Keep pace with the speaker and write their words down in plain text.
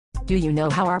Do you know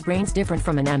how our brain's different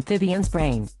from an amphibian's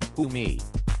brain? Who, me?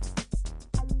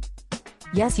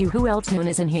 Yes, you. Who else noon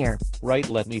is in here? Right,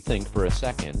 let me think for a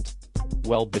second.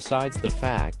 Well, besides the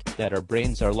fact that our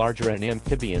brains are larger, an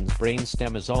amphibian's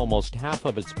brainstem is almost half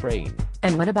of its brain.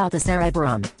 And what about the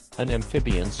cerebrum? An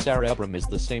amphibian's cerebrum is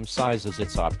the same size as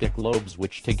its optic lobes,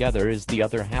 which together is the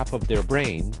other half of their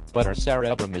brain, but our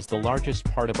cerebrum is the largest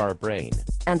part of our brain.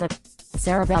 And the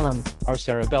cerebellum? Our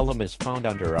cerebellum is found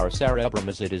under our cerebrum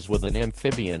as it is with an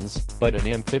amphibian's, but an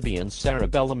amphibian's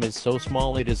cerebellum is so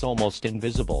small it is almost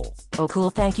invisible. Oh cool,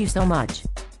 thank you so much.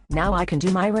 Now I can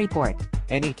do my report.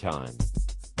 Anytime.